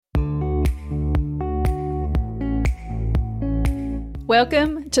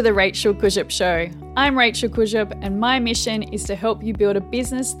Welcome to the Rachel Kujup Show. I'm Rachel Kujup, and my mission is to help you build a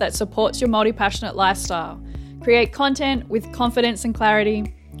business that supports your multi-passionate lifestyle, create content with confidence and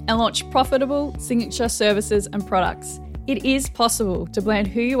clarity, and launch profitable signature services and products. It is possible to blend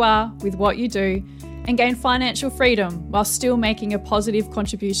who you are with what you do and gain financial freedom while still making a positive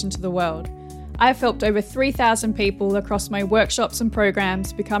contribution to the world. I've helped over 3,000 people across my workshops and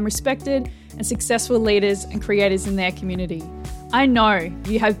programs become respected and successful leaders and creators in their community. I know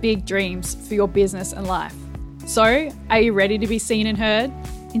you have big dreams for your business and life. So, are you ready to be seen and heard?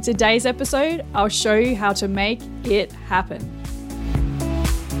 In today's episode, I'll show you how to make it happen.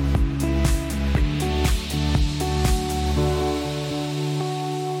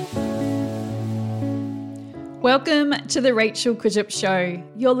 Welcome to the Rachel Kujup Show.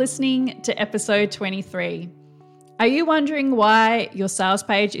 You're listening to episode 23. Are you wondering why your sales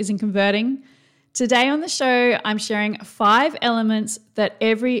page isn't converting? Today on the show, I'm sharing 5 elements that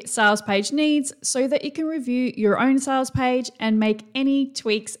every sales page needs so that you can review your own sales page and make any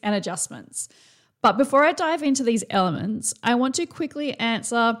tweaks and adjustments. But before I dive into these elements, I want to quickly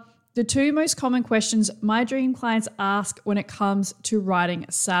answer the 2 most common questions my dream clients ask when it comes to writing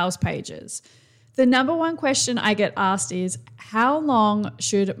sales pages. The number 1 question I get asked is, how long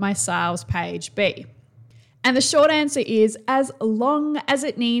should my sales page be? And the short answer is as long as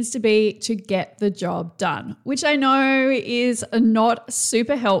it needs to be to get the job done, which I know is not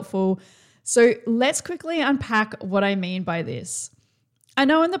super helpful. So let's quickly unpack what I mean by this. I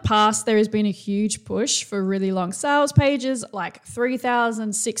know in the past there has been a huge push for really long sales pages like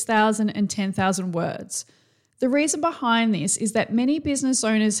 3,000, 6,000 and 10,000 words. The reason behind this is that many business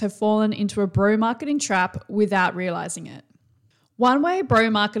owners have fallen into a bro marketing trap without realizing it. One way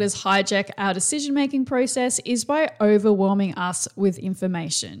bro marketers hijack our decision-making process is by overwhelming us with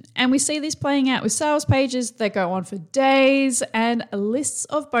information. And we see this playing out with sales pages that go on for days and lists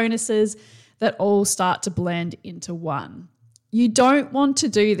of bonuses that all start to blend into one. You don't want to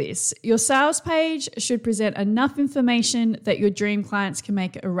do this. Your sales page should present enough information that your dream clients can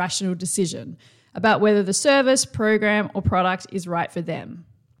make a rational decision about whether the service, program, or product is right for them.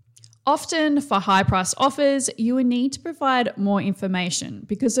 Often for high price offers, you will need to provide more information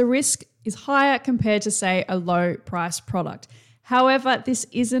because the risk is higher compared to, say, a low price product. However, this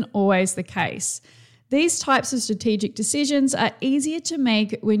isn't always the case. These types of strategic decisions are easier to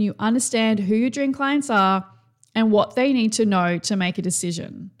make when you understand who your dream clients are and what they need to know to make a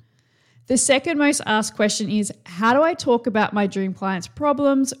decision. The second most asked question is, how do I talk about my dream clients'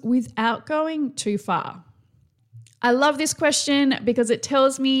 problems without going too far? I love this question because it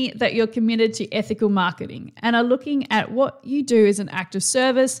tells me that you're committed to ethical marketing and are looking at what you do as an act of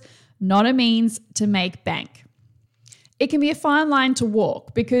service, not a means to make bank. It can be a fine line to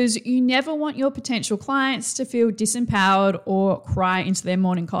walk because you never want your potential clients to feel disempowered or cry into their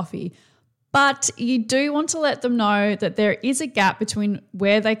morning coffee. But you do want to let them know that there is a gap between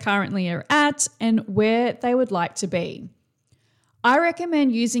where they currently are at and where they would like to be. I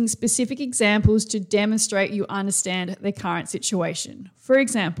recommend using specific examples to demonstrate you understand their current situation. For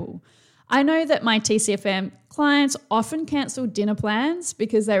example, I know that my TCFM clients often cancel dinner plans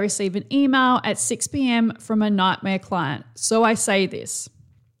because they receive an email at 6 p.m. from a nightmare client. So I say this.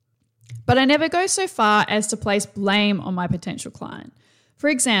 But I never go so far as to place blame on my potential client. For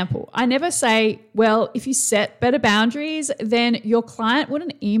example, I never say, well, if you set better boundaries, then your client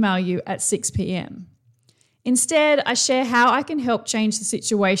wouldn't email you at 6 p.m. Instead, I share how I can help change the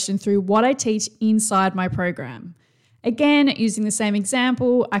situation through what I teach inside my program. Again, using the same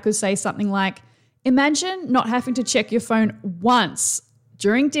example, I could say something like, imagine not having to check your phone once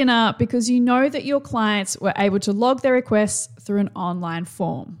during dinner because you know that your clients were able to log their requests through an online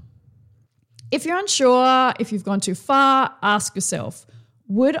form. If you're unsure, if you've gone too far, ask yourself,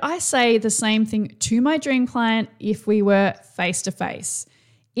 would I say the same thing to my dream client if we were face-to-face?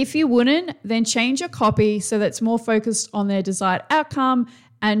 If you wouldn't, then change your copy so that it's more focused on their desired outcome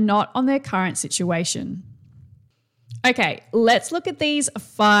and not on their current situation. Okay, let's look at these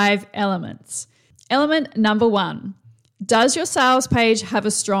 5 elements. Element number 1, does your sales page have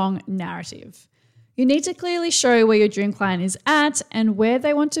a strong narrative? You need to clearly show where your dream client is at and where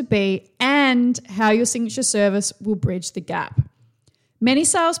they want to be and how your signature service will bridge the gap. Many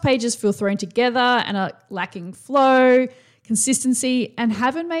sales pages feel thrown together and are lacking flow, consistency, and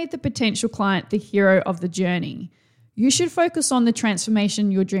haven't made the potential client the hero of the journey. You should focus on the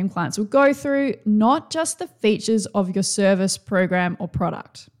transformation your dream clients will go through, not just the features of your service, program, or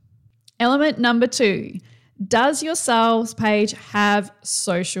product. Element number 2, does your sales page have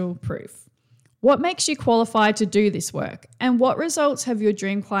social proof? What makes you qualified to do this work? And what results have your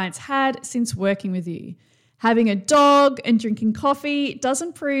dream clients had since working with you? Having a dog and drinking coffee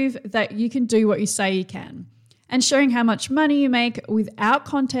doesn't prove that you can do what you say you can. And showing how much money you make without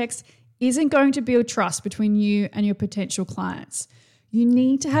context isn't going to build trust between you and your potential clients. You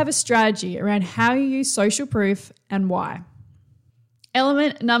need to have a strategy around how you use social proof and why.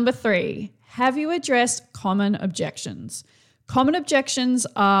 Element number 3, have you addressed common objections? Common objections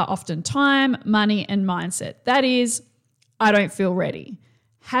are often time, money, and mindset. That is, I don't feel ready.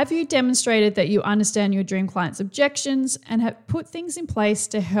 Have you demonstrated that you understand your dream client's objections and have put things in place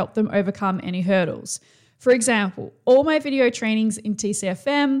to help them overcome any hurdles? For example, all my video trainings in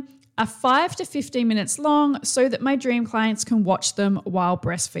TCFM are 5 to 15 minutes long so that my dream clients can watch them while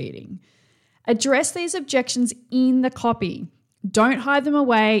breastfeeding. Address these objections in the copy. Don't hide them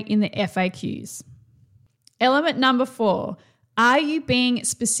away in the FAQs. Element number 4, are you being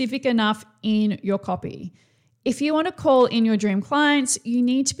specific enough in your copy? If you want to call in your dream clients, you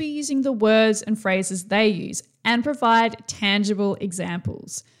need to be using the words and phrases they use and provide tangible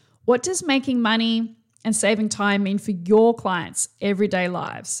examples. What does making money and saving time mean for your clients' everyday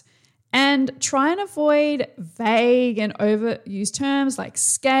lives? And try and avoid vague and overused terms like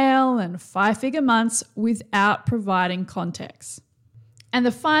scale and 5-figure months without providing context. And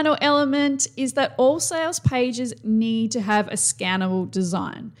the final element is that all sales pages need to have a scannable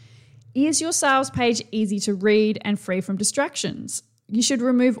design. Is your sales page easy to read and free from distractions? You should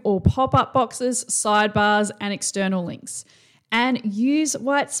remove all pop-up boxes, sidebars, and external links, and use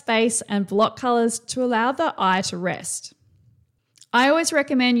white space and block colors to allow the eye to rest. I always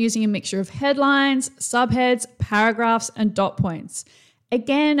recommend using a mixture of headlines, subheads, paragraphs, and dot points.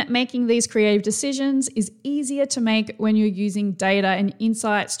 Again, making these creative decisions is easier to make when you're using data and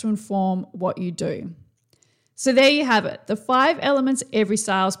insights to inform what you do. So there you have it, the 5 elements every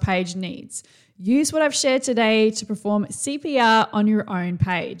sales page needs. Use what I've shared today to perform CPR on your own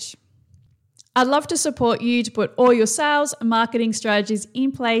page. I'd love to support you to put all your sales and marketing strategies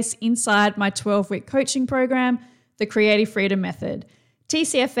in place inside my 12-week coaching program, the Creative Freedom Method.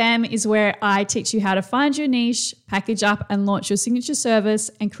 TCFM is where I teach you how to find your niche, package up and launch your signature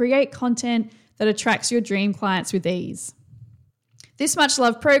service, and create content that attracts your dream clients with ease. This Much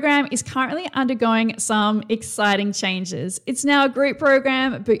Love program is currently undergoing some exciting changes. It's now a group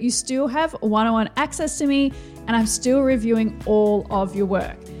program, but you still have one-on-one access to me, and I'm still reviewing all of your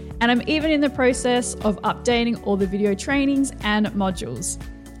work. And I'm even in the process of updating all the video trainings and modules.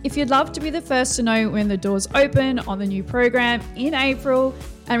 If you'd love to be the first to know when the doors open on the new program in April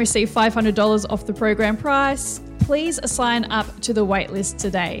and receive $500 off the program price, please sign up to the waitlist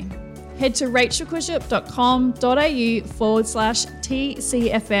today. Head to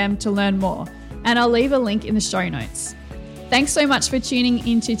rachelkwishup.com.au/TCFM to learn more, and I'll leave a link in the show notes. Thanks so much for tuning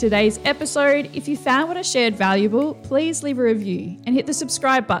into today's episode. If you found what I shared valuable, please leave a review and hit the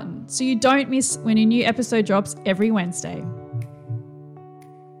subscribe button so you don't miss when a new episode drops every Wednesday.